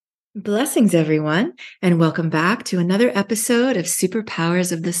Blessings, everyone, and welcome back to another episode of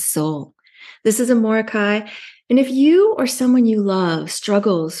Superpowers of the Soul. This is Amorikai, and if you or someone you love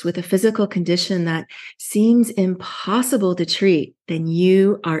struggles with a physical condition that seems impossible to treat, then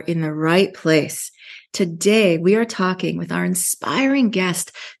you are in the right place. Today, we are talking with our inspiring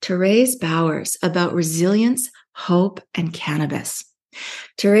guest, Therese Bowers, about resilience, hope, and cannabis.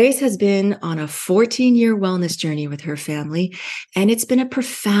 Therese has been on a 14-year wellness journey with her family, and it's been a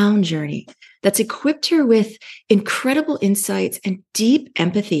profound journey that's equipped her with incredible insights and deep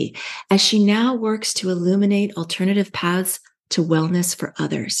empathy as she now works to illuminate alternative paths to wellness for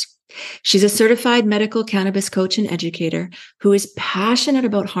others. She's a certified medical cannabis coach and educator who is passionate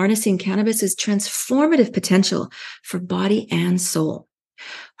about harnessing cannabis's transformative potential for body and soul.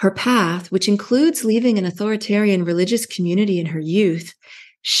 Her path, which includes leaving an authoritarian religious community in her youth,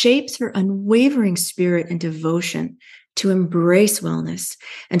 shapes her unwavering spirit and devotion to embrace wellness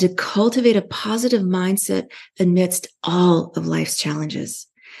and to cultivate a positive mindset amidst all of life's challenges.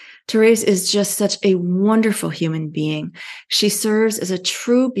 Therese is just such a wonderful human being. She serves as a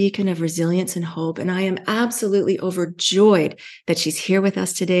true beacon of resilience and hope, and I am absolutely overjoyed that she's here with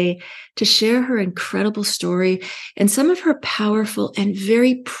us today to share her incredible story and some of her powerful and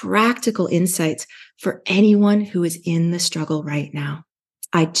very practical insights for anyone who is in the struggle right now.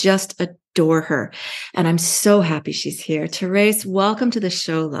 I just adore her, and I'm so happy she's here. Therese, welcome to the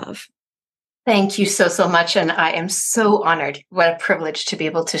show, love. Thank you so much. And I am so honored. What a privilege to be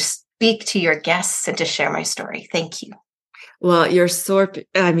able to speak to your guests and to share my story. Thank you. Well, your story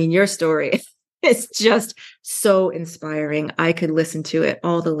is just so inspiring. I could listen to it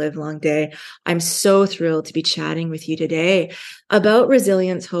all the live long day. I'm so thrilled to be chatting with you today about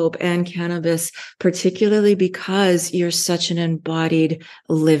resilience, hope, and cannabis, particularly because you're such an embodied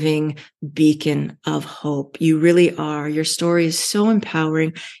living beacon of hope. You really are. Your story is so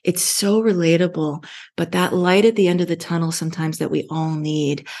empowering. It's so relatable, but that light at the end of the tunnel sometimes that we all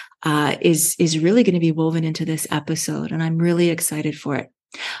need is really going to be woven into this episode. And I'm really excited for it.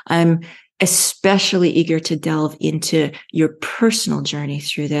 I'm especially eager to delve into your personal journey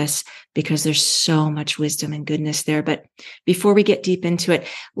through this because there's so much wisdom and goodness there. But before we get deep into it,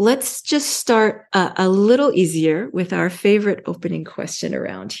 let's just start a little easier with our favorite opening question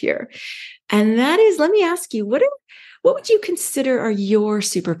around here. And that is, let me ask you, what would you consider are your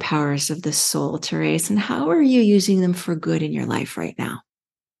superpowers of the soul, Therese, and how are you using them for good in your life right now?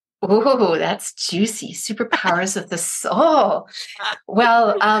 Oh, that's juicy. Superpowers of the soul.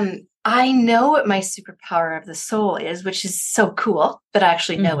 Well, I know what my superpower of the soul is, which is so cool that I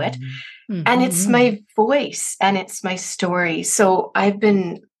actually know it. Mm-hmm. And it's my voice and it's my story. So I've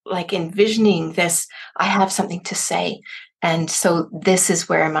been like envisioning this. I have something to say. And so this is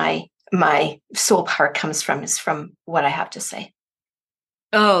where my soul power comes from, is from what I have to say.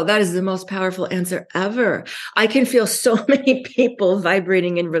 Oh, that is the most powerful answer ever. I can feel so many people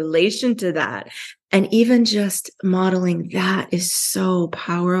vibrating in relation to that. And even just modeling that is so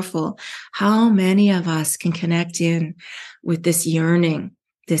powerful. How many of us can connect in with this yearning,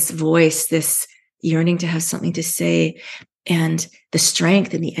 this voice, this yearning to have something to say, and the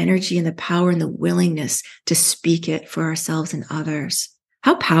strength and the energy and the power and the willingness to speak it for ourselves and others?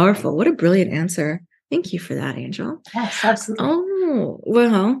 How powerful. What a brilliant answer. Thank you for that, Angel. Yes, absolutely. Oh,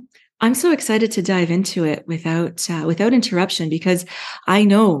 well, I'm so excited to dive into it without interruption, because I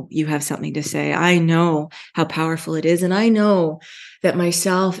know you have something to say. I know how powerful it is. And I know that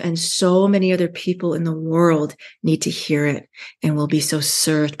myself and so many other people in the world need to hear it and will be so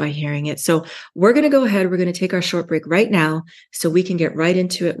served by hearing it. So we're going to go ahead. We're going to take our short break right now so we can get right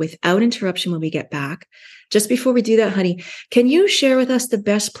into it without interruption when we get back. Just before we do that, honey, can you share with us the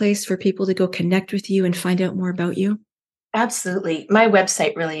best place for people to go connect with you and find out more about you? Absolutely. My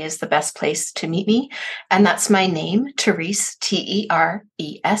website really is the best place to meet me. And that's my name, Therese, TERESE.ca.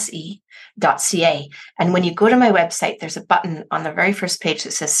 And when you go to my website, there's a button on the very first page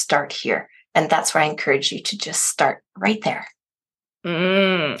that says Start Here. And that's where I encourage you to just start right there.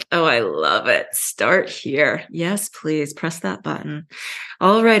 Oh, I love it. Start here. Yes, please press that button.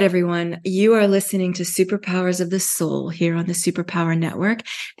 All right, everyone. You are listening to Superpowers of the Soul here on the Superpower Network,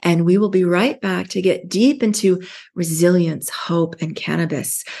 and we will be right back to get deep into resilience, hope, and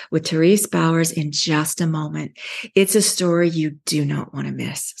cannabis with Therese Bowers in just a moment. It's a story you do not want to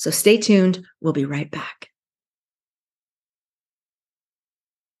miss. So stay tuned. We'll be right back.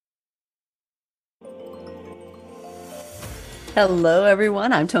 Hello,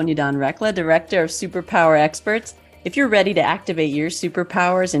 everyone. I'm Tonya Dawn Rekla, Director of Superpower Experts. If you're ready to activate your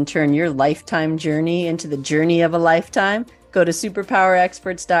superpowers and turn your lifetime journey into the journey of a lifetime, go to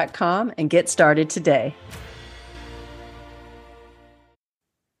superpowerexperts.com and get started today.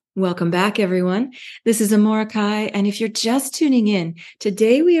 Welcome back, everyone. This is Amora Kai, and if you're just tuning in,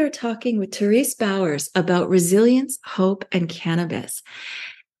 today we are talking with Therese Bowers about resilience, hope, and cannabis.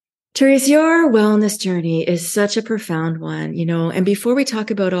 Therese, your wellness journey is such a profound one, and before we talk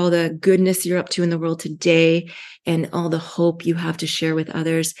about all the goodness you're up to in the world today and all the hope you have to share with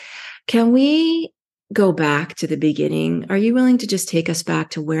others, can we go back to the beginning? Are you willing to just take us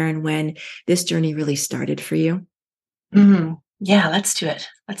back to where and when this journey really started for you? Mm-hmm. Yeah, let's do it.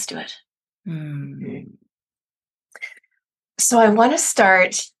 Let's do it. So I want to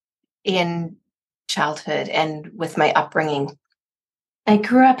start in childhood and with my upbringing. I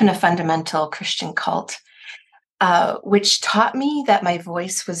grew up in a fundamental Christian cult, which taught me that my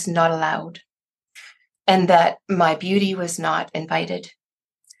voice was not allowed and that my beauty was not invited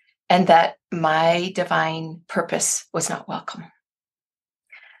and that my divine purpose was not welcome.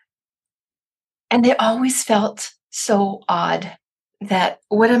 And it always felt so odd that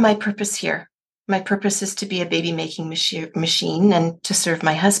what am my purpose here? My purpose is to be a baby making machine and to serve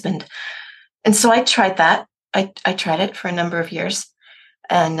my husband. And so I tried that. I tried it for a number of years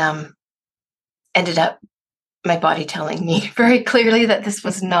and ended up my body telling me very clearly that this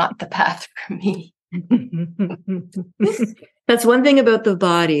was not the path for me. That's one thing about the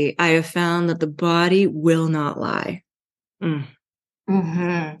body. I have found that the body will not lie.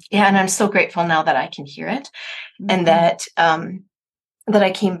 Mm-hmm. Yeah, and I'm so grateful now that I can hear it, and that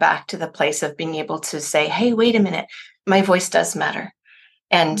I came back to the place of being able to say, "Hey, wait a minute, my voice does matter,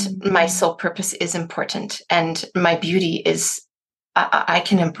 and my soul purpose is important, and my beauty is. I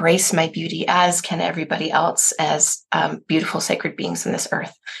can embrace my beauty, as can everybody else, as beautiful, sacred beings on this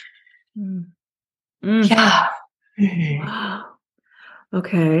earth." Yeah. Wow.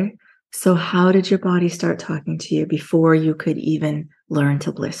 Okay. So how did your body start talking to you before you could even learn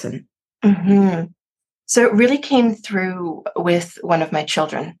to listen? So it really came through with one of my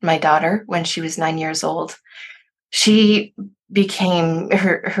children, my daughter, when she was 9 years old. She became,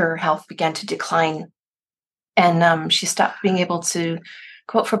 her health began to decline. And she stopped being able to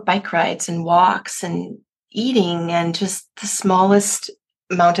go out for bike rides and walks and eating, and just the smallest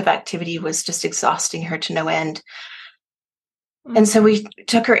amount of activity was just exhausting her to no end. And so we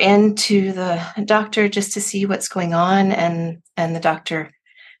took her in to the doctor just to see what's going on. And the doctor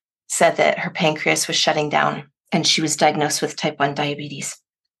said that her pancreas was shutting down and she was diagnosed with type 1 diabetes.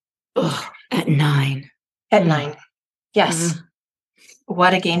 At 9. At 9. Yes.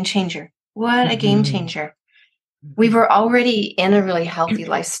 What a game changer. What a game changer. We were already in a really healthy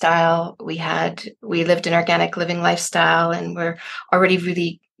lifestyle. We lived an organic living lifestyle, and we're already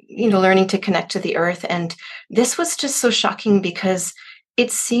really, learning to connect to the earth. And this was just so shocking because it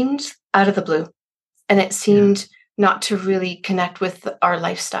seemed out of the blue, and it seemed not to really connect with our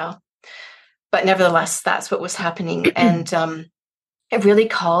lifestyle. But nevertheless, that's what was happening. And it really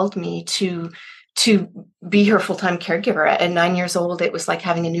called me to be her full-time caregiver. At 9 years old, it was like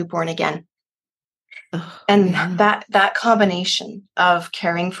having a newborn again. And that combination of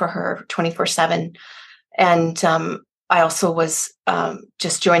caring for her 24/7, and I also was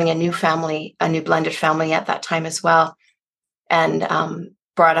just joining a new blended family at that time as well, and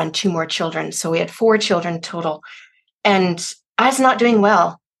brought on 2 more children. So we had 4 children total, and I was not doing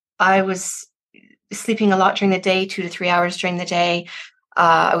well. I was sleeping a lot during the day, 2 to 3 hours during the day.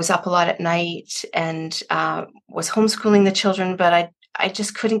 I was up a lot at night, and was homeschooling the children, but I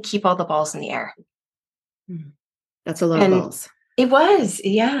just couldn't keep all the balls in the air. That's a lot of balls. It was,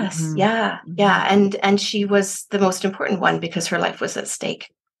 yes. Yeah. And she was the most important one because her life was at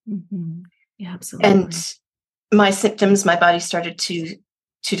stake. Yeah, absolutely. And my symptoms, my body started to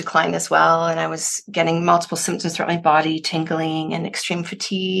decline as well. And I was getting multiple symptoms throughout my body, tingling and extreme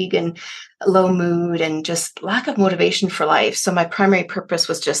fatigue and low mood and just lack of motivation for life. So my primary purpose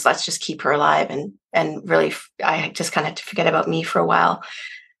was just, let's just keep her alive. And really, I just kind of had to forget about me for a while.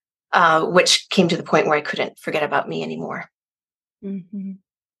 Which came to the point where I couldn't forget about me anymore. And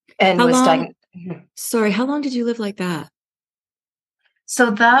Sorry, how long did you live like that?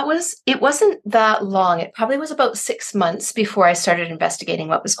 So it wasn't that long. It probably was about 6 months before I started investigating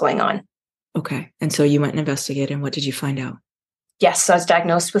what was going on. Okay. And so you went and investigated, and what did you find out? Yes. So I was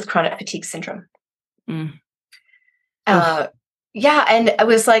diagnosed with chronic fatigue syndrome. Yeah. And I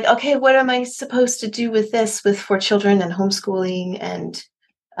was like, okay, what am I supposed to do with this, with 4 children and homeschooling and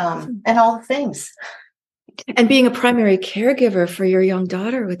all the things. And being a primary caregiver for your young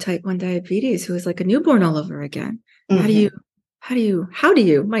daughter with type 1 diabetes, who is like a newborn all over again. How do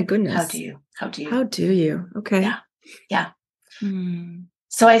you, my goodness. How do you? Okay. Yeah.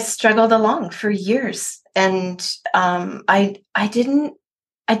 So I struggled along for years, and I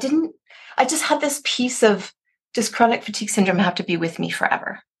just had this piece of, does chronic fatigue syndrome have to be with me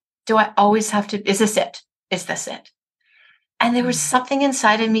forever? Do I always have to, is this it? Is this it? And there was something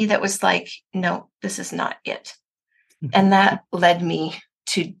inside of me that was like, no, this is not it. And that led me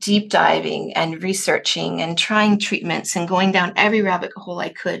to deep diving and researching and trying treatments and going down every rabbit hole I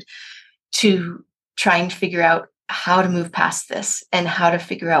could to try and figure out how to move past this and how to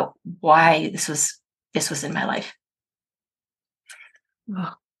figure out why this was in my life.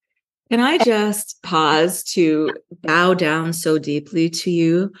 Oh. Can I just pause to bow down so deeply to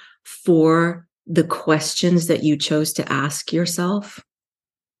you for the questions that you chose to ask yourself?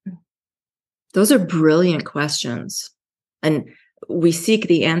 Those are brilliant questions. And we seek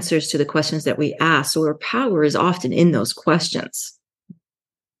the answers to the questions that we ask. So our power is often in those questions.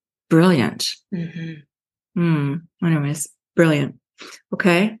 Brilliant. Anyways, brilliant.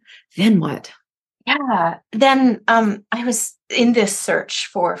 Okay. Then what? Yeah. Then I was in this search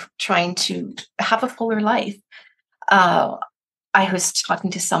for trying to have a fuller life. I was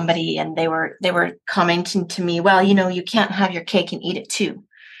talking to somebody and they were commenting to me, well, you can't have your cake and eat it too.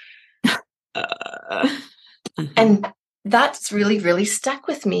 And that's really, really stuck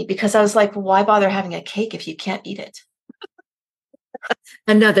with me because I was like, why bother having a cake if you can't eat it?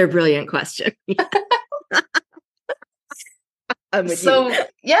 Another brilliant question. I'm just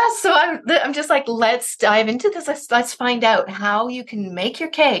like, let's dive into this. Let's find out how you can make your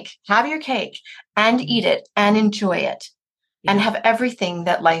cake, have your cake, and eat it and enjoy it, and have everything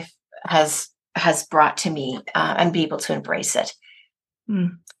that life has brought to me, and be able to embrace it.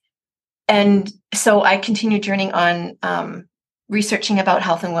 And so I continued journeying on, researching about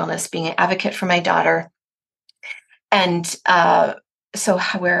health and wellness, being an advocate for my daughter. And so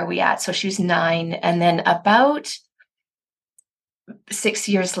where are we at? So she was 9, and then about 6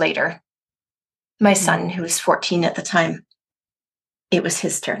 years later, my son, who was 14 at the time, it was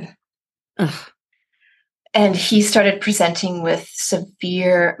his turn. Ugh. And he started presenting with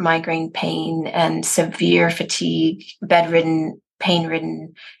severe migraine pain and severe fatigue, bedridden,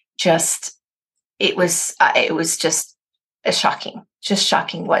 pain-ridden. It was just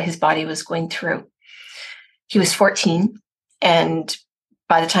shocking what his body was going through. He was 14, and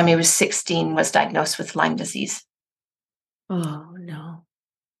by the time he was 16, was diagnosed with Lyme disease. Oh, no.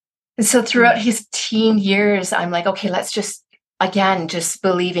 And so throughout his teen years, I'm like, okay, let's just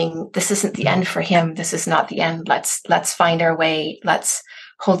believing this isn't the end for him. This is not the end. Let's find our way. Let's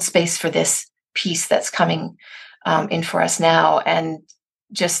hold space for this piece that's coming in for us now. And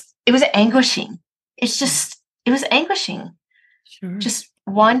it was anguishing. It was anguishing. Sure. Just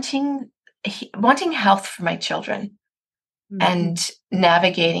wanting health for my children and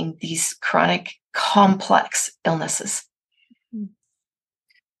navigating these chronic, complex illnesses.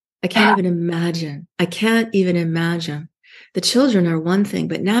 I can't even imagine. The children are one thing,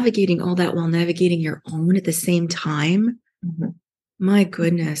 but navigating all that while navigating your own at the same time. My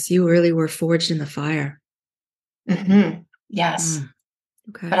goodness, you really were forged in the fire. Yes.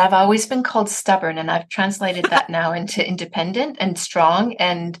 Okay. But I've always been called stubborn, and I've translated that now into independent and strong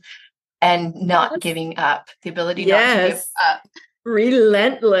and not giving up, the ability not to give up.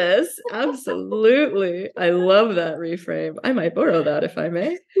 Relentless. Absolutely. I love that reframe. I might borrow that if I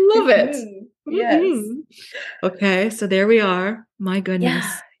may. Love it. Yes. Okay. So there we are. My goodness.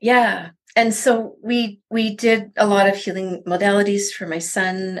 Yeah. And so we did a lot of healing modalities for my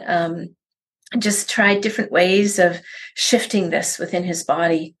son, just tried different ways of shifting this within his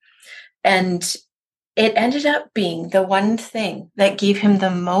body. And it ended up being the one thing that gave him the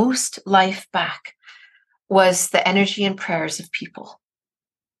most life back was the energy and prayers of people.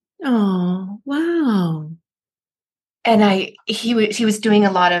 Oh, wow. And he was doing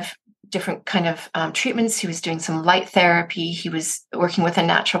a lot of different kind of treatments. He was doing some light therapy. He was working with a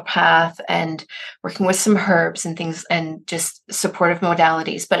naturopath and working with some herbs and things and just supportive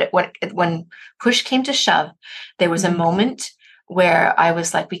modalities. But when push came to shove, there was a moment where I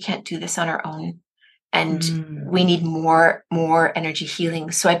was like, we can't do this on our own. And we need more energy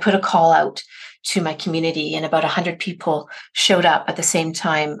healing. So I put a call out to my community, and about 100 people showed up at the same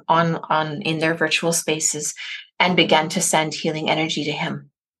time in their virtual spaces and began to send healing energy to him.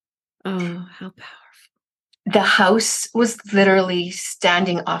 Oh, how powerful. The house was literally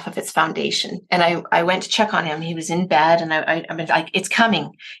standing off of its foundation. And I went to check on him. He was in bed, and I'm like, it's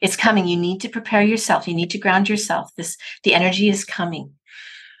coming. It's coming. You need to prepare yourself. You need to ground yourself. The energy is coming.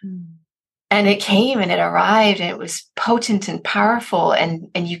 And it came and it arrived, and it was potent and powerful, and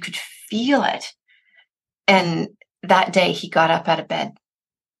you could feel it. And that day he got up out of bed,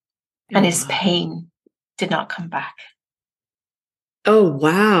 and his pain did not come back. Oh,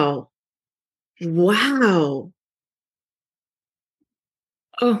 wow. Wow.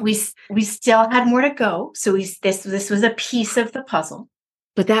 Oh, we still had more to go. So this was a piece of the puzzle.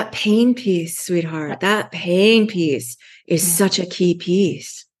 But that pain piece, sweetheart, that pain piece is such a key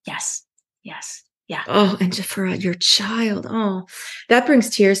piece. Yes. Yes. Yeah. Oh, and just for your child. Oh, that brings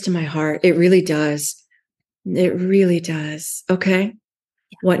tears to my heart. It really does. It really does. Okay.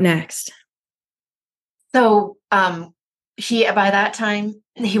 What next? So, he, by that time,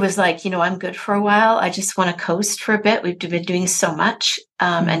 he was like, I'm good for a while. I just want to coast for a bit. We've been doing so much,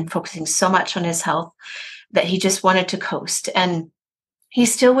 and focusing so much on his health that he just wanted to coast. And he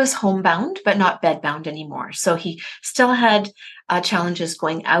still was homebound, but not bedbound anymore. So he still had challenges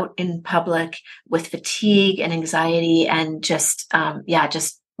going out in public with fatigue and anxiety and just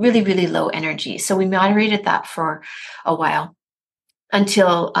really, really low energy. So we moderated that for a while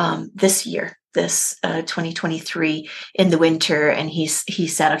until this year, this 2023 in the winter. And he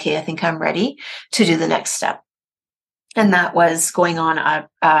said, okay, I think I'm ready to do the next step. And that was going on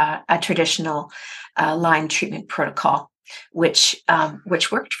a traditional Lyme treatment protocol, which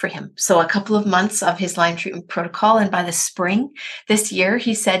worked for him. So a couple of months of his Lyme treatment protocol. And by the spring this year,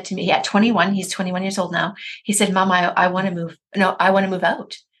 he said to me at 21, he's 21 years old now. He said, Mom, I want to move. No, I want to move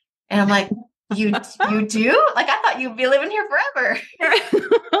out. And I'm like, you do? Like, I thought you'd be living here forever.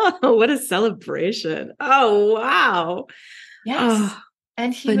 Oh, what a celebration. Oh, wow. Yes. Oh,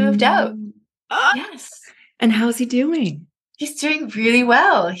 and he moved out. Yes. And how's he doing? He's doing really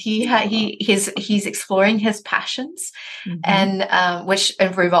well. He's exploring his passions, and which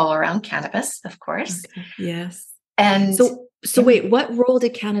revolve around cannabis, of course. Okay. Yes. And so wait, what role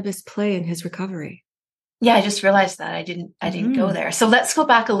did cannabis play in his recovery? Yeah, I just realized that I didn't go there. So let's go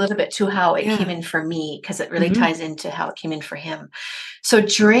back a little bit to how it came in for me, because it really ties into how it came in for him. So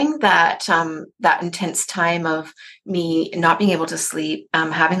during that intense time of me not being able to sleep,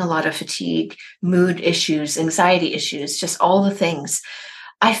 having a lot of fatigue, mood issues, anxiety issues, just all the things,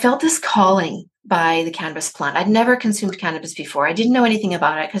 I felt this calling by the cannabis plant. I'd never consumed cannabis before. I didn't know anything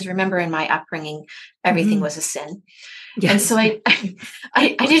about it because remember in my upbringing, everything was a sin. Yes. And so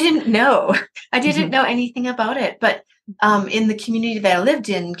I didn't know. I didn't know anything about it. But in the community that I lived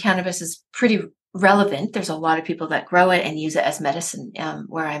in, cannabis is pretty relevant. There's a lot of people that grow it and use it as medicine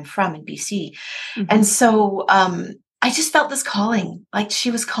where I'm from in BC. And so I just felt this calling, like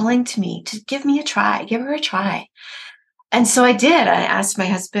she was calling to me to give her a try. And so I did. I asked my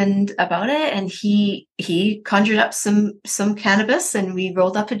husband about it, and he conjured up some cannabis, and we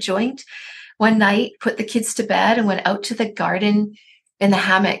rolled up a joint one night, put the kids to bed, and went out to the garden in the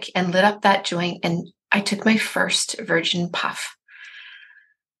hammock and lit up that joint. And I took my first virgin puff.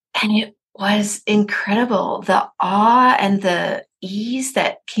 And it was incredible. The awe and the ease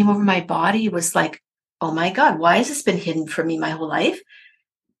that came over my body was like, oh my God, why has this been hidden from me my whole life?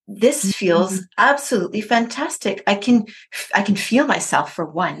 This feels absolutely fantastic. I can feel myself, for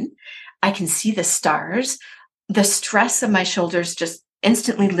one. I can see the stars. The stress of my shoulders just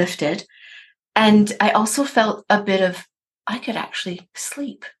instantly lifted. And I also felt a bit of, I could actually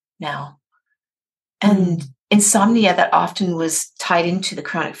sleep now. And insomnia that often was tied into the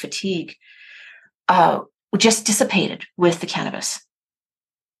chronic fatigue just dissipated with the cannabis.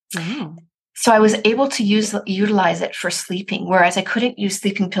 Wow. So I was able to utilize it for sleeping, whereas I couldn't use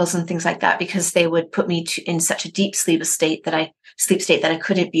sleeping pills and things like that because they would put me in such a deep sleep state that I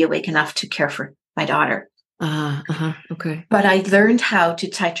couldn't be awake enough to care for my daughter. Okay. But I learned how to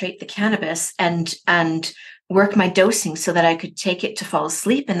titrate the cannabis and work my dosing so that I could take it to fall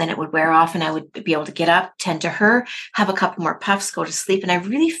asleep, and then it would wear off and I would be able to get up, tend to her, have a couple more puffs, go to sleep. And I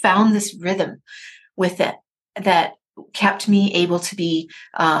really found this rhythm with it that kept me able to be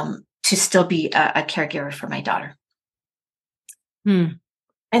to still be a caregiver for my daughter. And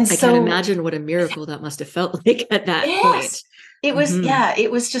I can't imagine what a miracle that must have felt like at that point. It was,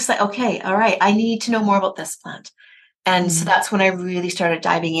 it was just like, okay, all right, I need to know more about this plant. And so that's when I really started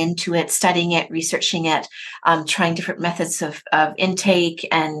diving into it, studying it, researching it, trying different methods of intake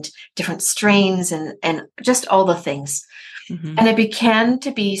and different strains and just all the things. And it began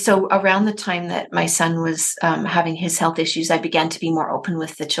to be, so around the time that my son was having his health issues, I began to be more open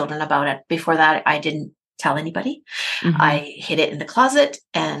with the children about it. Before that, I didn't tell anybody. I hid it in the closet,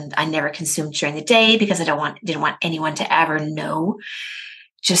 and I never consumed during the day because I didn't want anyone to ever know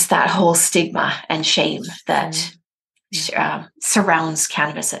just that whole stigma and shame that surrounds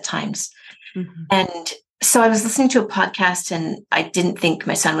cannabis at times. And so I was listening to a podcast, and I didn't think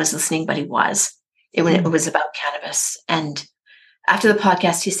my son was listening, but he was. It was about cannabis. And after the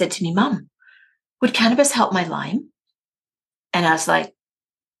podcast, he said to me, Mom, would cannabis help my Lyme? And I was like,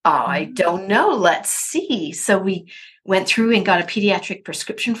 Oh, I don't know. Let's see. So we went through and got a pediatric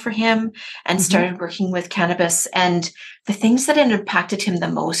prescription for him and started working with cannabis. And the things that had impacted him the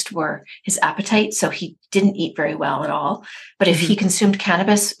most were his appetite. So he didn't eat very well at all. But if he consumed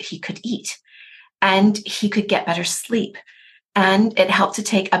cannabis, he could eat and he could get better sleep. And it helped to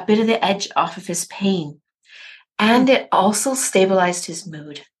take a bit of the edge off of his pain. And it also stabilized his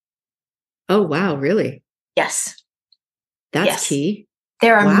mood. Oh, wow. Really? Yes. That's key.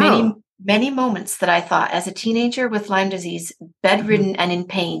 There are many, many moments that I thought, as a teenager with Lyme disease, bedridden and in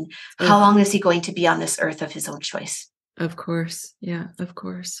pain, how long is he going to be on this earth of his own choice? Of course. Yeah, of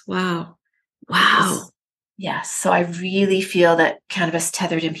course. Wow. Wow. Yes. So I really feel that cannabis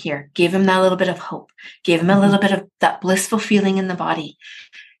tethered him here, gave him that little bit of hope, gave him a little bit of that blissful feeling in the body,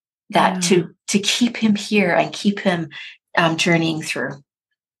 that to keep him here and keep him journeying through.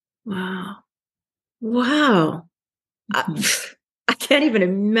 Wow. Wow. I can't even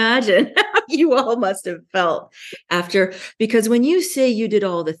imagine how you all must have felt after, because when you say you did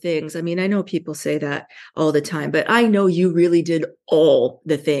all the things, I mean, I know people say that all the time, but I know you really did all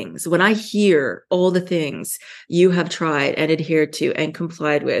the things. When I hear all the things you have tried and adhered to and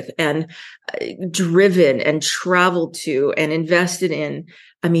complied with and driven and traveled to and invested in,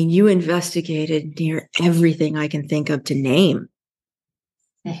 I mean, you investigated near everything I can think of to name.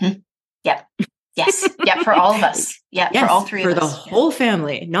 Yeah. Yes. Yeah. For all of us. Yeah. Yes, for all three of us. For the whole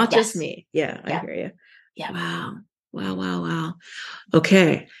family, not just me. Yeah. I hear you. Yeah. Wow. Wow. Wow. Wow.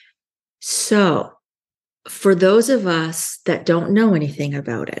 Okay. So for those of us that don't know anything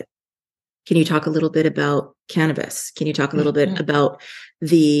about it, can you talk a little bit about cannabis? Can you talk a little bit about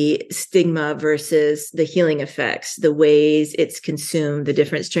the stigma versus the healing effects, the ways it's consumed, the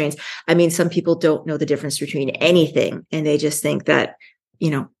different strains? I mean, some people don't know the difference between anything and they just think that,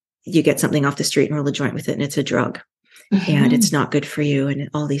 you get something off the street and roll a joint with it and it's a drug and it's not good for you and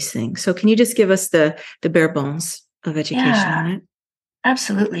all these things. So can you just give us the bare bones of education on it?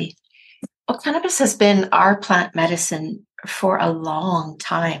 Absolutely. Well, cannabis has been our plant medicine for a long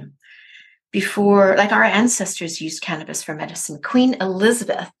time. Before, like our ancestors used cannabis for medicine. Queen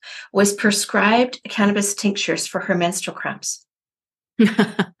Elizabeth was prescribed cannabis tinctures for her menstrual cramps.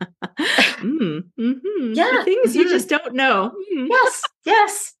 The things you just don't know.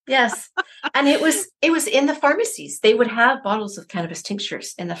 Yes. And it was in the pharmacies. They would have bottles of cannabis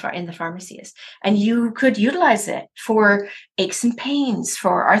tinctures in the pharmacies, and you could utilize it for aches and pains,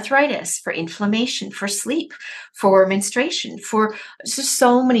 for arthritis, for inflammation, for sleep, for menstruation, for just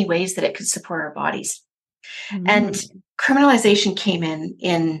so many ways that it could support our bodies. And criminalization came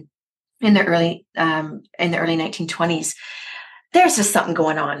in the early 1920s. There's just something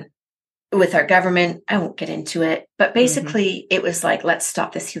going on with our government. I won't get into it, but basically it was like, let's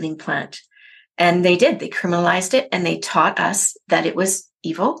stop this healing plant. And they did. They criminalized it and they taught us that it was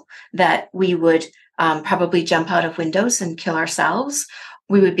evil, that we would probably jump out of windows and kill ourselves.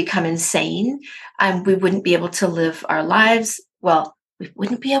 We would become insane and we wouldn't be able to live our lives. Well, we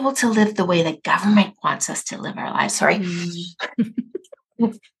wouldn't be able to live the way the government wants us to live our lives. Sorry.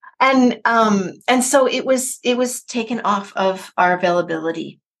 And so it was taken off of our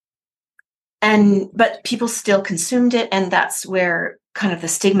availability. But people still consumed it. And that's where kind of the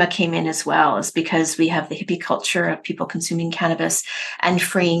stigma came in as well, is because we have the hippie culture of people consuming cannabis and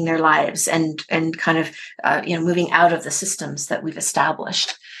freeing their lives and kind of, moving out of the systems that we've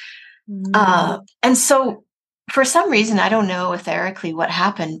established. And so for some reason, I don't know ethically what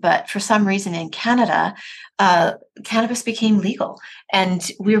happened, but for some reason in Canada, cannabis became legal,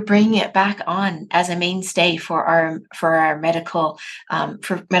 and we're bringing it back on as a mainstay for our medical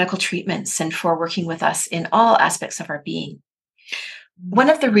treatments and for working with us in all aspects of our being. One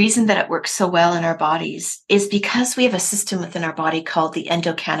of the reasons that it works so well in our bodies is because we have a system within our body called the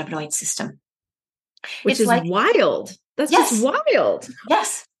endocannabinoid system, which is wild. That's just wild.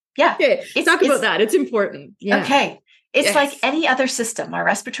 Yes. Yeah. Okay. Talk about that. It's important. Yeah. Okay. It's like any other system, our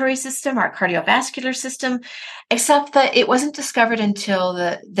respiratory system, our cardiovascular system, except that it wasn't discovered until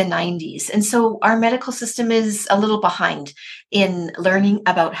the 90s. And so our medical system is a little behind in learning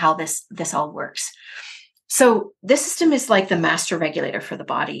about how this all works. So this system is like the master regulator for the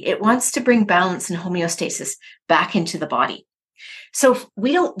body. It wants to bring balance and homeostasis back into the body. So if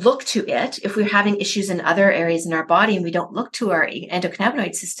we don't look to it, if we're having issues in other areas in our body and we don't look to our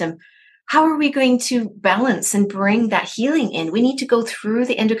endocannabinoid system, how are we going to balance and bring that healing in? We need to go through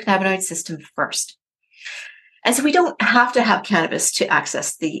the endocannabinoid system first. And so we don't have to have cannabis to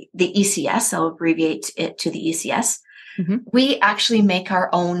access the ECS. I'll abbreviate it to the ECS. We actually make our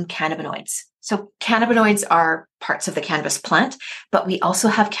own cannabinoids. So cannabinoids are parts of the cannabis plant, but we also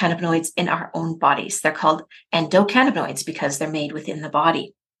have cannabinoids in our own bodies. They're called endocannabinoids because they're made within the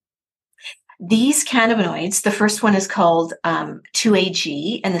body. These cannabinoids, the first one is called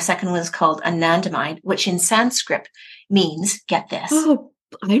 2AG, and the second one is called anandamide, which in Sanskrit means, get this. Oh,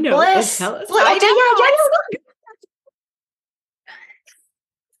 I know. Bliss. Tell us. We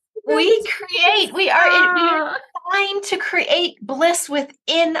are trying to create bliss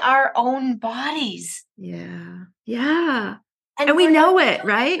within our own bodies. Yeah. Yeah. And we know it,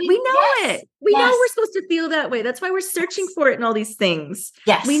 right? We know it. We know we're supposed to feel that way. That's why we're searching for it in all these things.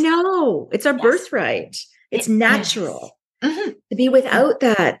 Yes. We know it's our birthright. It's natural. To be without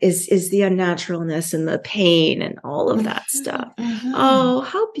that is the unnaturalness and the pain and all of that stuff. Oh,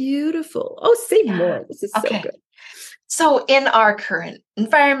 how beautiful. Oh, say more. This is so good. So in our current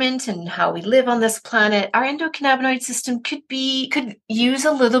environment and how we live on this planet, our endocannabinoid system could use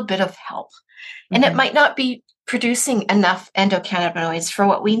a little bit of help. And it might not be producing enough endocannabinoids for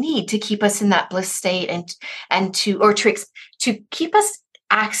what we need to keep us in that bliss state and to keep us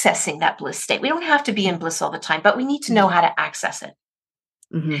accessing that bliss state. We don't have to be in bliss all the time, but we need to know how to access it.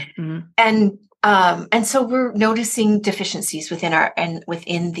 And so we're noticing deficiencies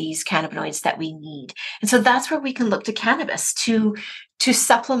within these cannabinoids that we need. And so that's where we can look to cannabis to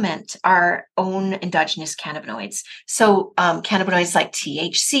supplement our own endogenous cannabinoids. So cannabinoids like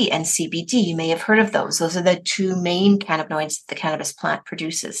THC and CBD, you may have heard of those. Those are the two main cannabinoids that the cannabis plant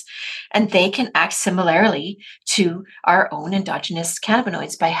produces. And they can act similarly to our own endogenous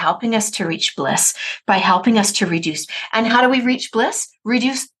cannabinoids by helping us to reach bliss, by helping us to reduce. And how do we reach bliss?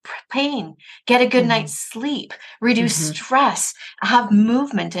 Reduce pain, get a good night's sleep, reduce stress, have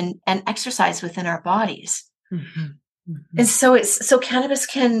movement and exercise within our bodies. And so cannabis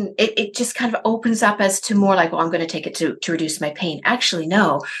it just kind of opens up as to more like, well, I'm going to take it to reduce my pain. Actually,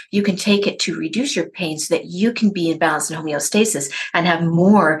 no, you can take it to reduce your pain so that you can be in balance and homeostasis and have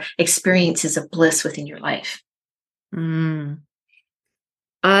more experiences of bliss within your life.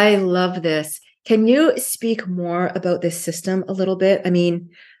 I love this. Can you speak more about this system a little bit? I mean,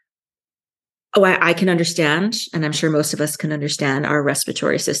 I can understand, and I'm sure most of us can understand, our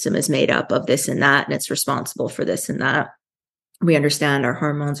respiratory system is made up of this and that, and it's responsible for this and that. We understand our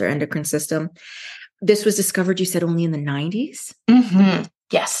hormones, our endocrine system. This was discovered, you said, only in the 90s?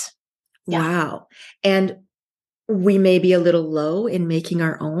 Yes. Wow. And we may be a little low in making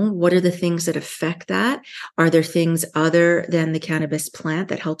our own. What are the things that affect that? Are there things other than the cannabis plant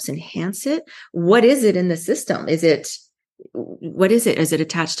that helps enhance it? What is it in the system? What is it? Is it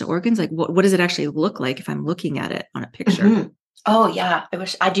attached to organs? Like what does it actually look like if I'm looking at it on a picture? Oh yeah.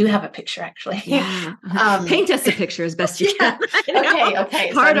 I do have a picture actually. Yeah. Paint us a picture as best you can. Okay.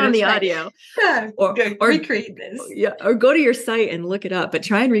 Hard on the audio. Or recreate this. Yeah. Or go to your site and look it up, but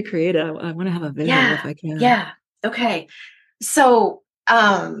try and recreate it. I want to have a visual if I can. Yeah. Okay. So,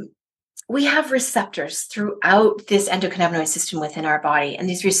 we have receptors throughout this endocannabinoid system within our body, and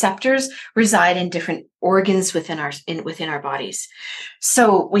these receptors reside in different organs within our bodies.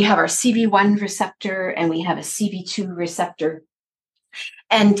 So we have our CB1 receptor and we have a CB2 receptor.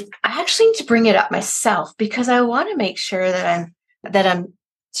 And I actually need to bring it up myself because I want to make sure that I'm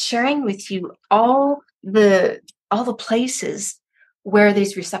sharing with you all the places where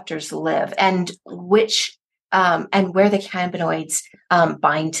these receptors live and which and where the cannabinoids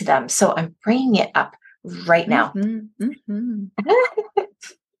bind to them. So I'm bringing it up right now.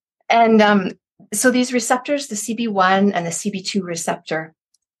 And so these receptors, the CB1 and the CB2 receptor,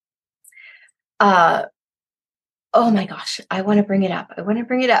 oh my gosh, I want to bring it up.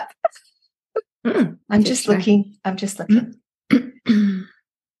 I'm just looking.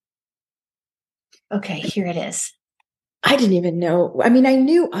 Okay, here it is. I didn't even know. I mean, I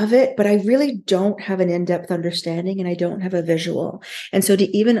knew of it, but I really don't have an in-depth understanding and I don't have a visual. And so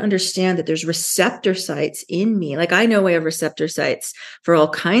to even understand that there's receptor sites in me, like I know I have receptor sites for all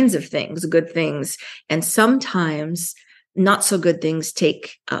kinds of things, good things, and sometimes not so good things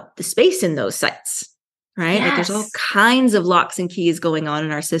take up the space in those sites, right? Yes. Like there's all kinds of locks and keys going on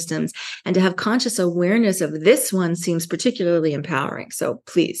in our systems. And to have conscious awareness of this one seems particularly empowering. So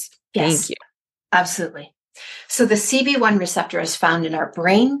please, thank you. Absolutely. So the CB1 receptor is found in our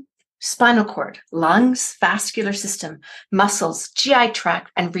brain, spinal cord, lungs, vascular system, muscles, GI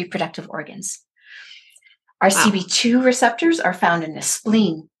tract, and reproductive organs. Our CB2 receptors are found in the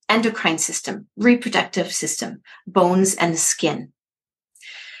spleen, endocrine system, reproductive system, bones, and the skin.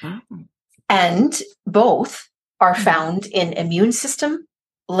 And both are found in immune system,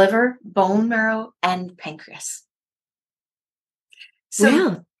 liver, bone marrow, and pancreas.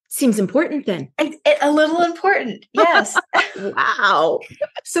 So seems important then. A little important, yes. Wow.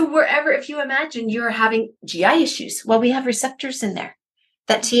 So wherever, if you imagine you're having GI issues, well, we have receptors in there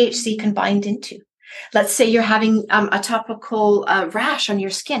that THC can bind into. Let's say you're having a topical rash on your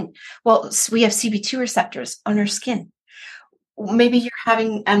skin. Well, we have CB2 receptors on our skin. Maybe you're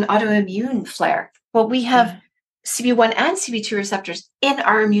having an autoimmune flare. Well, we have CB1 and CB2 receptors in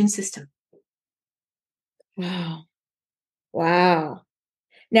our immune system. Wow. Wow.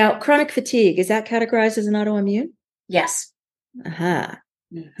 Now, chronic fatigue, is that categorized as an autoimmune? Yes. Uh-huh.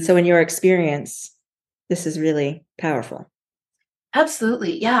 Mm-hmm. So in your experience, this is really powerful.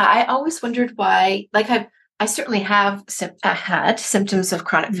 Absolutely. Yeah. I always wondered why, like I certainly have had symptoms of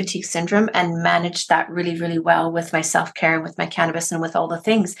chronic fatigue syndrome and managed that really, really well with my self-care and with my cannabis and with all the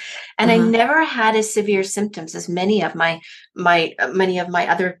things. And I never had as severe symptoms as many of my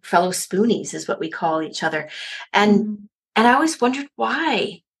other fellow spoonies, is what we call each other. And I always wondered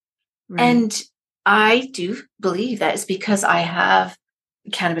why. Right. And I do believe that it's because I have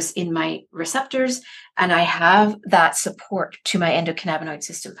cannabis in my receptors and I have that support to my endocannabinoid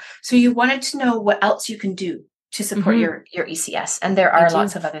system. So you wanted to know what else you can do to support your ECS. And there are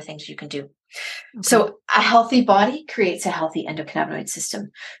lots of other things you can do. Okay. So a healthy body creates a healthy endocannabinoid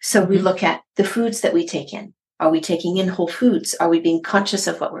system. So we look at the foods that we take in. Are we taking in whole foods? Are we being conscious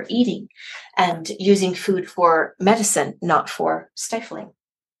of what we're eating and using food for medicine, not for stifling?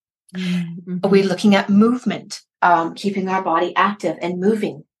 Are we looking at movement, keeping our body active and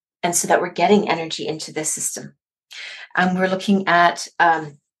moving, and so that we're getting energy into this system? And we're looking at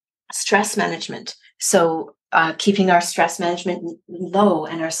stress management. So keeping our stress management low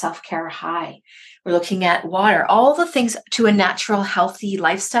and our self-care high. We're looking at water. All the things to a natural, healthy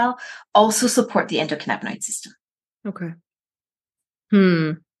lifestyle also support the endocannabinoid system. Okay.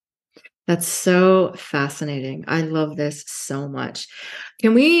 That's so fascinating. I love this so much.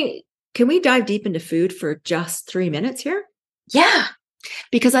 Can we dive deep into food for just 3 minutes here? Yeah.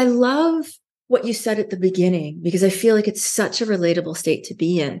 Because I love what you said at the beginning, because I feel like it's such a relatable state to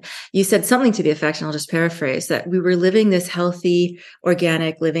be in. You said something to the effect, and I'll just paraphrase, that we were living this healthy,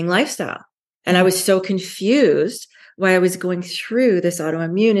 organic living lifestyle. And I was so confused why I was going through this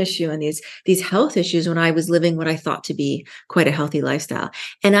autoimmune issue and these health issues when I was living what I thought to be quite a healthy lifestyle.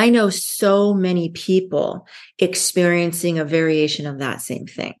 And I know so many people experiencing a variation of that same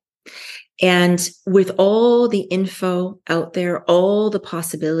thing. And with all the info out there, all the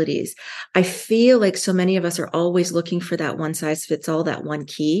possibilities, I feel like so many of us are always looking for that one size fits all, that one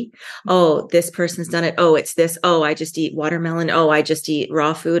key. Oh, this person's done it. Oh, it's this. Oh, I just eat watermelon. Oh, I just eat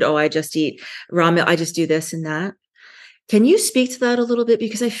raw food. Oh, I just eat raw milk. I just do this and that. Can you speak to that a little bit?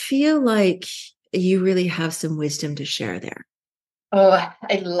 Because I feel like you really have some wisdom to share there. Oh,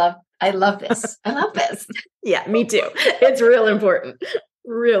 I love this. I love this. Yeah, me too. It's real important.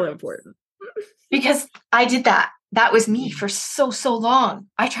 Real important. Because I did that. That was me for so long.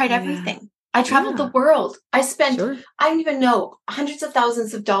 I tried everything. I traveled the world. I spent, I don't even know, hundreds of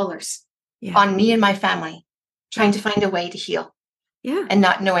thousands of dollars on me and my family trying to find a way to heal. Yeah. And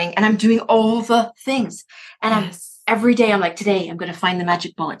not knowing. And I'm doing all the things. And every day I'm like, today I'm going to find the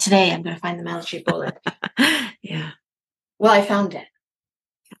magic bullet. Today I'm going to find the magic bullet. Yeah. Well, I found it.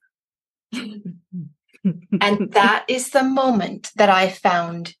 And that is the moment that I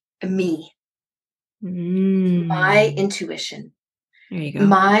found me. My intuition. There you go.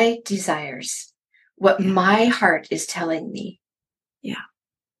 My desires. What my heart is telling me. Yeah.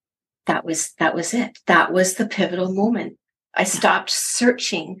 That was it. That was the pivotal moment. I stopped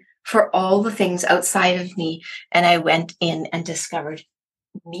searching for all the things outside of me, and I went in and discovered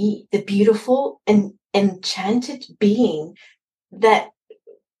me, the beautiful and enchanted being that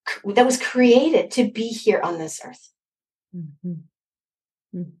was created to be here on this earth.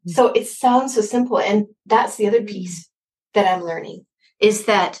 So it sounds so simple. And that's the other piece that I'm learning, is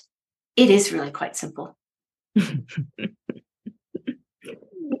that it is really quite simple.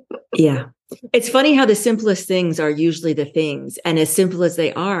 Yeah. It's funny how the simplest things are usually the things. And as simple as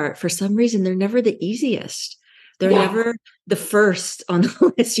they are, for some reason, they're never the easiest. They're never the first on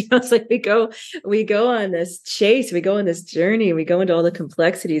the list. It's like we go on this chase, we go on this journey, we go into all the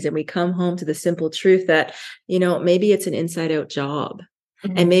complexities, and we come home to the simple truth that, maybe it's an inside out job.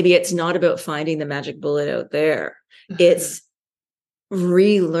 And maybe it's not about finding the magic bullet out there. It's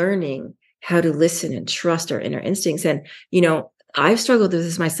relearning how to listen and trust our inner instincts. And, I've struggled with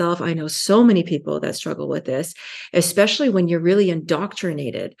this myself. I know so many people that struggle with this, especially when you're really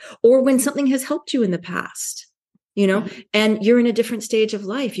indoctrinated or when something has helped you in the past, and you're in a different stage of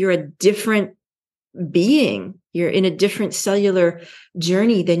life. You're a different being. You're in a different cellular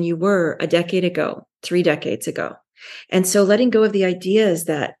journey than you were a decade ago, 3 decades ago. And so letting go of the ideas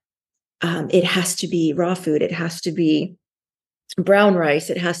that it has to be raw food, it has to be brown rice.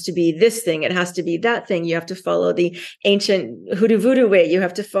 It has to be this thing. It has to be that thing. You have to follow the ancient hoodoo voodoo way. You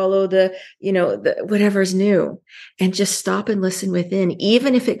have to follow the whatever's new, and just stop and listen within,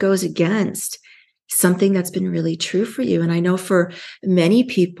 even if it goes against something that's been really true for you. And I know for many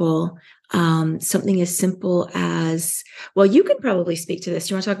people, something as simple as, well, you can probably speak to this.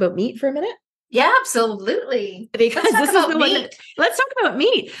 Do you want to talk about meat for a minute? Yeah, absolutely. Because this is the one let's talk about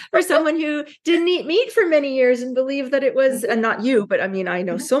meat for someone who didn't eat meat for many years and believed that it was, and not you, but I mean, I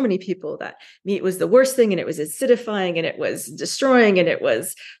know so many people that meat was the worst thing, and it was acidifying, and it was destroying, and it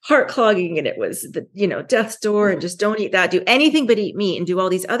was heart clogging, and it was the, death's door, and just don't eat that, do anything but eat meat and do all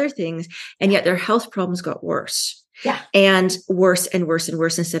these other things. And yet their health problems got worse. Yeah. And worse and worse and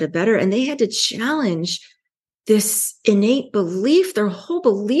worse instead of better. And they had to challenge this innate belief, their whole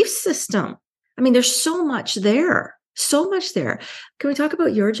belief system. I mean, there's so much there, so much there. Can we talk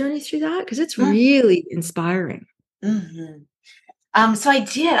about your journey through that? Because it's really inspiring. Mm-hmm. So I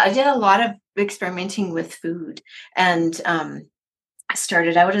did a lot of experimenting with food, and I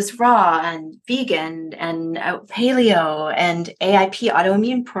started out as raw and vegan and paleo and AIP,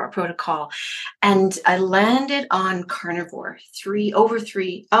 autoimmune protocol. And I landed on carnivore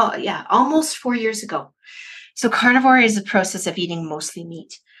almost 4 years ago. So carnivore is a process of eating mostly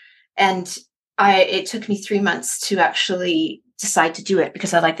meat. And it took me 3 months to actually decide to do it,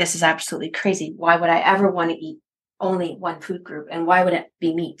 because this is absolutely crazy. Why would I ever want to eat only one food group? And why would it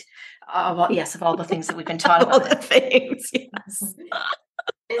be meat? Of all the things that we've been taught about. All the things, yes.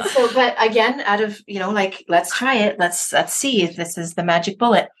 And so, but again, out of, let's try it. Let's see if this is the magic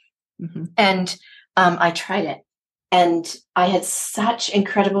bullet. Mm-hmm. And I tried it. And I had such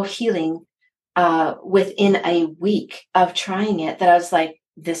incredible healing within a week of trying it that I was like,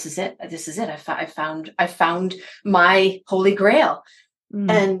 this is it. This is it. I found my holy grail,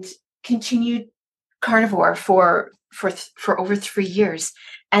 and continued carnivore for over 3 years.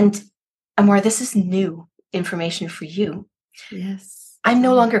 And Amor, this is new information for you. Yes. I'm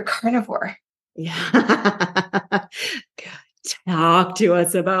no longer carnivore. Yeah. Talk to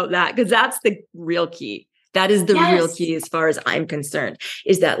us about that, because that's the real key. That is the real key, as far as I'm concerned,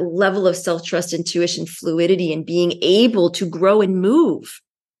 is that level of self-trust, intuition, fluidity, and being able to grow and move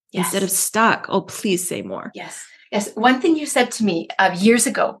instead of stuck. Oh, please say more. Yes. One thing you said to me years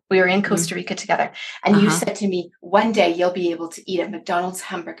ago, we were in Costa Rica together, and you said to me, one day you'll be able to eat a McDonald's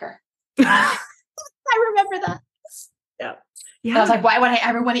hamburger. I remember that. Yeah. I was like, why would I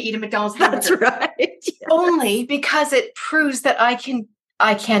ever want to eat a McDonald's hamburger? That's right. Yes. Only because it proves that I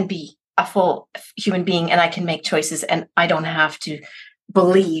can be a full human being, and I can make choices, and I don't have to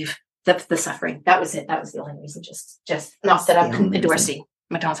believe the suffering. That was it. That was the only reason. Just not that I'm endorsing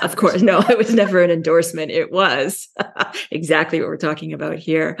McDonald's hamburgers. Of course. No, it was never an endorsement. It was exactly what we're talking about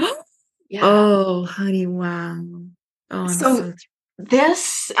here. Yeah. Oh, honey. Wow. Oh, so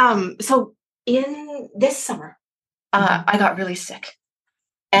in this summer, I got really sick,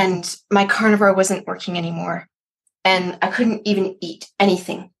 and my carnivore wasn't working anymore, and I couldn't even eat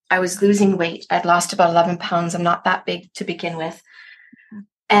anything. I was losing weight. I'd lost about 11 pounds. I'm not that big to begin with.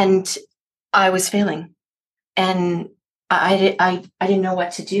 And I was failing, and I didn't know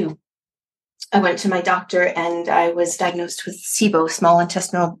what to do. I went to my doctor, and I was diagnosed with SIBO, small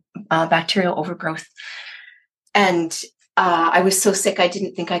intestinal bacterial overgrowth. And I was so sick, I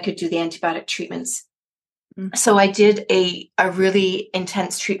didn't think I could do the antibiotic treatments. So I did a really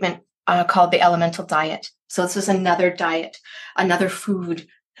intense treatment called the elemental diet. So this was another diet, another food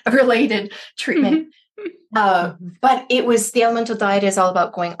related treatment. But it was, the elemental diet is all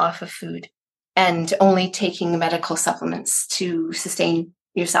about going off of food and only taking medical supplements to sustain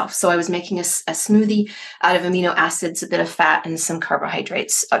yourself. So I was making a smoothie out of amino acids, a bit of fat, and some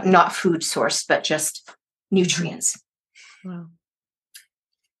carbohydrates, not food sourced, but just nutrients. Wow.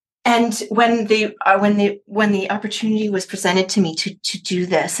 And when the opportunity was presented to me to do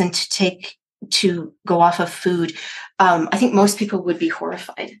this and to go off of food, I think most people would be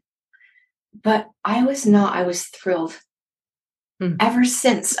horrified. But I was not. I was thrilled. Ever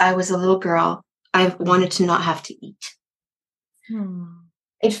since I was a little girl, I've wanted to not have to eat.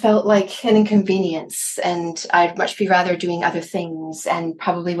 It felt like an inconvenience, and I'd much be rather doing other things, and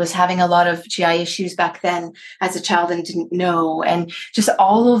probably was having a lot of GI issues back then as a child and didn't know. And just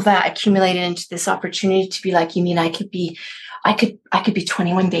all of that accumulated into this opportunity to be like, you mean I could be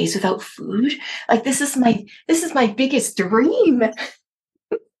 21 days without food? Like, this is my biggest dream.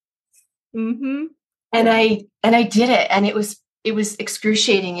 And I did it, and it was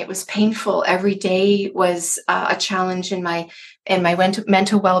excruciating. It was painful. Every day was a challenge in my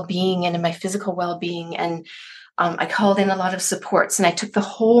mental well-being and in my physical well-being. And I called in a lot of supports, and I took the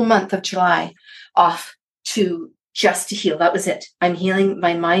whole month of July off to just to heal. That was it. I'm healing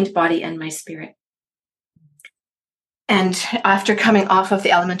my mind, body, and my spirit. And after coming off of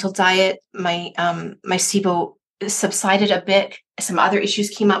the elemental diet, my SIBO subsided a bit. Some other issues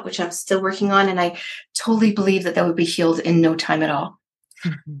came up, which I'm still working on. And I totally believe that would be healed in no time at all.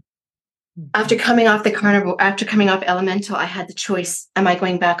 Mm-hmm. After coming off the carnivore, after coming off elemental, I had the choice. Am I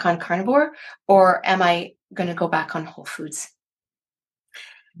going back on carnivore, or am I going to go back on whole foods?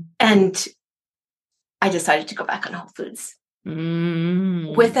 And I decided to go back on whole foods.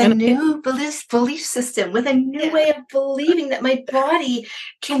 With a new belief system, with a new way of believing that my body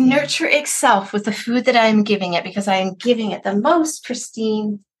can nurture itself with the food that I'm giving it, because I am giving it the most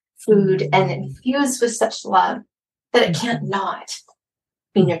pristine food and infused with such love that it can't not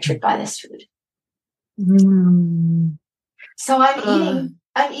be nurtured by this food. So I'm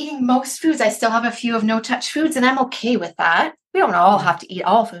eating most foods. I still have a few of no-touch foods, and I'm okay with that. We don't all have to eat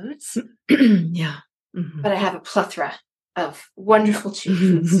all foods. Yeah. But I have a plethora of wonderful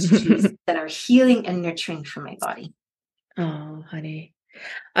foods to choose that are healing and nurturing for my body. Oh, honey.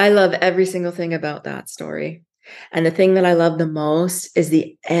 I love every single thing about that story. And the thing that I love the most is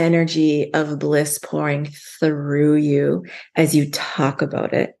the energy of bliss pouring through you as you talk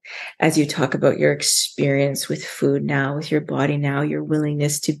about it, as you talk about your experience with food now, with your body now, your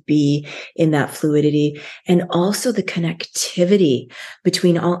willingness to be in that fluidity, and also the connectivity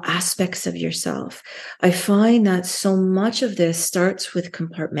between all aspects of yourself. I find that so much of this starts with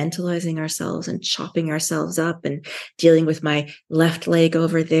compartmentalizing ourselves and chopping ourselves up and dealing with my left leg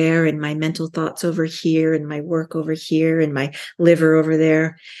over there and my mental thoughts over here and my work over here and my liver over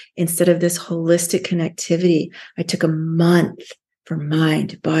there. Instead of this holistic connectivity, I took a month for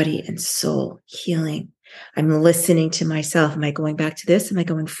mind, body, and soul healing. I'm listening to myself. Am I going back to this? Am I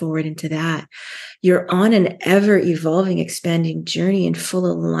going forward into that? You're on an ever evolving, expanding journey in full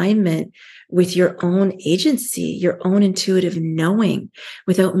alignment with your own agency, your own intuitive knowing,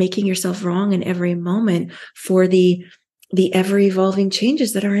 without making yourself wrong in every moment for the ever evolving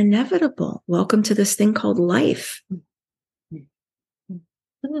changes that are inevitable. Welcome to this thing called life.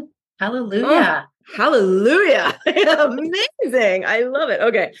 Hallelujah. Oh, hallelujah. Amazing. I love it.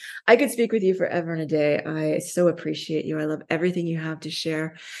 Okay. I could speak with you forever and a day. I so appreciate you. I love everything you have to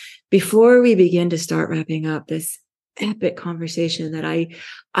share. Before we begin to start wrapping up this epic conversation that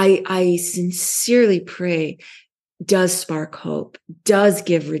I sincerely pray does spark hope, does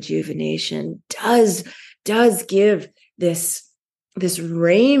give rejuvenation, does give this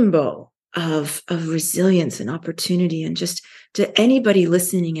rainbow of resilience and opportunity, and just to anybody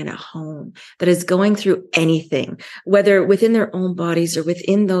listening in at home that is going through anything, whether within their own bodies or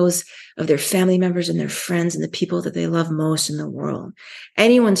within those of their family members and their friends and the people that they love most in the world.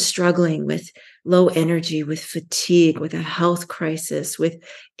 Anyone struggling with low energy, with fatigue, with a health crisis, with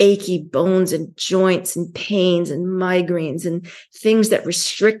achy bones and joints and pains and migraines and things that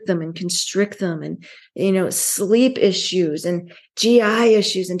restrict them and constrict them, and, sleep issues and GI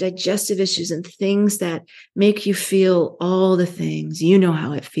issues and digestive issues and things that make you feel all the things. You know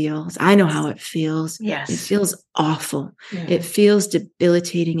how it feels. I know how it feels. Yes. It feels awful. Yeah. It feels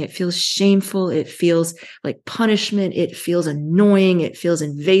debilitating. It feels shameful. It feels like punishment. It feels annoying. It feels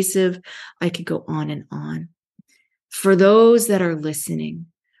invasive. I could go on and on. For those that are listening,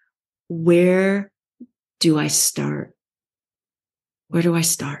 where do I start? Where do I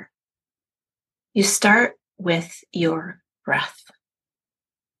start? You start with your breath.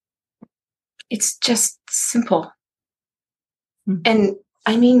 It's just simple. Mm-hmm. And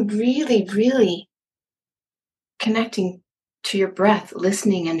I mean, really, really connecting to your breath,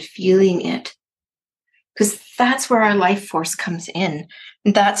 listening and feeling it. Because that's where our life force comes in.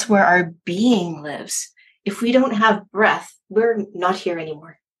 That's where our being lives. If we don't have breath, we're not here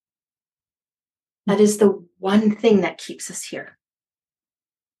anymore. That is the one thing that keeps us here.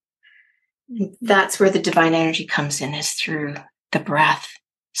 And that's where the divine energy comes in, is through the breath.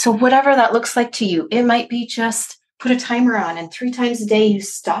 So whatever that looks like to you, it might be just put a timer on, and 3 times a day you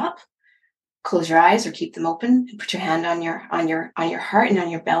stop, close your eyes or keep them open, and put your hand on your heart and on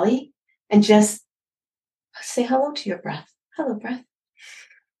your belly, and just say hello to your breath. Hello, breath.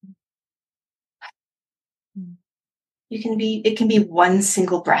 It can be one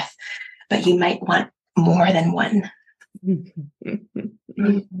single breath, but you might want more than one.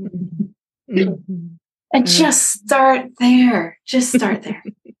 And just start there. Just start there.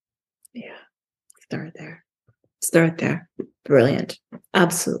 Yeah. Start there. Brilliant.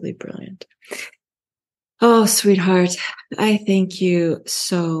 Absolutely brilliant. Oh, sweetheart, I thank you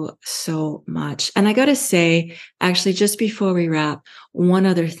so, so much. And I got to say, actually, just before we wrap, one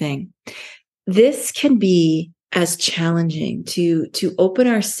other thing. This can be as challenging to open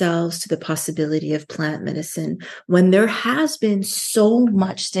ourselves to the possibility of plant medicine when there has been so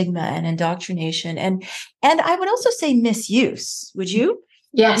much stigma and indoctrination and I would also say misuse. Would you?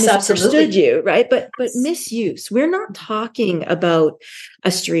 Yes, Misunderstood absolutely. you, right? But misuse. We're not talking about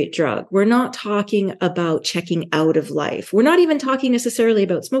a street drug. We're not talking about checking out of life. We're not even talking necessarily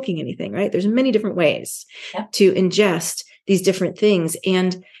about smoking anything, right? There's many different ways to ingest these different things.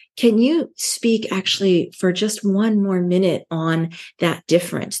 And can you speak actually for just one more minute on that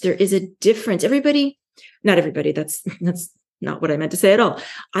difference? There is a difference. Not everybody, that's not what I meant to say at all.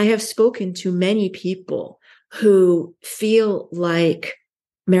 I have spoken to many people who feel like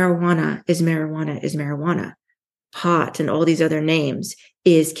marijuana is marijuana is marijuana. Pot and all these other names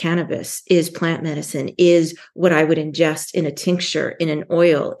is cannabis, is plant medicine, is what I would ingest in a tincture, in an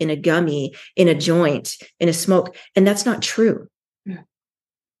oil, in a gummy, in a joint, in a smoke. And that's not true.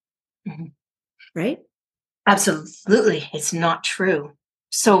 Mm-hmm. Right? Absolutely. It's not true.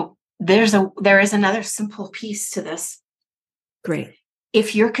 So there is another simple piece to this. Great.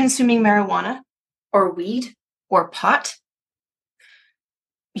 If you're consuming marijuana or weed or pot,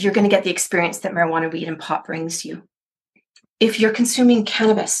 you're going to get the experience that marijuana, weed, and pot brings you. If you're consuming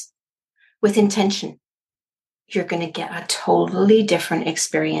cannabis with intention, you're going to get a totally different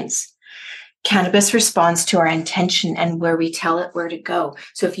experience. Cannabis responds to our intention and where we tell it where to go.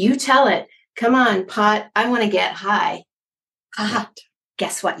 So if you tell it, come on, pot, I want to get high. Aha,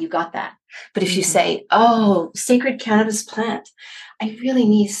 guess what? You got that. But if you say, oh, sacred cannabis plant, I really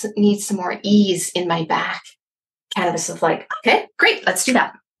need some more ease in my back. Cannabis is like, okay, great, let's do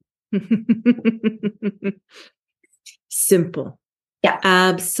that. Simple. Yeah.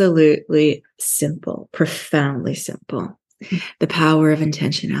 Absolutely simple. Profoundly simple. The power of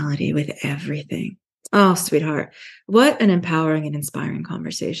intentionality with everything. Oh, sweetheart. What an empowering and inspiring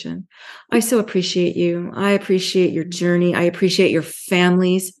conversation. I so appreciate you. I appreciate your journey. I appreciate your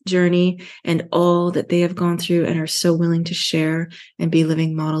family's journey and all that they have gone through and are so willing to share and be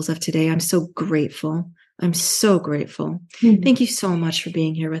living models of today. I'm so grateful. I'm so grateful. Mm-hmm. Thank you so much for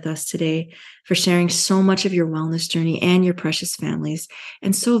being here with us today, for sharing so much of your wellness journey and your precious families,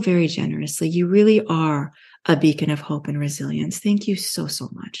 and so very generously. You really are a beacon of hope and resilience. Thank you so, so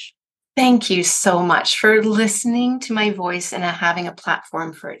much. Thank you so much for listening to my voice and having a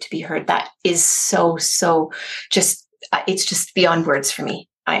platform for it to be heard. That is so it's just beyond words for me.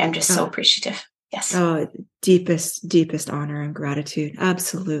 I am just so appreciative. Yes. Oh, deepest honor and gratitude.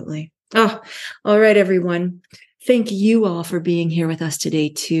 Absolutely. Oh, all right, everyone. Thank you all for being here with us today,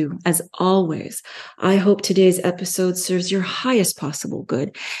 too. As always, I hope today's episode serves your highest possible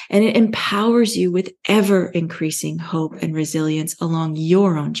good and it empowers you with ever increasing hope and resilience along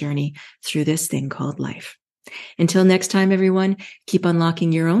your own journey through this thing called life. Until next time, everyone, keep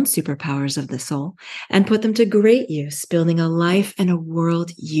unlocking your own superpowers of the soul and put them to great use, building a life and a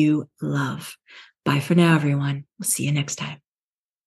world you love. Bye for now, everyone. We'll see you next time.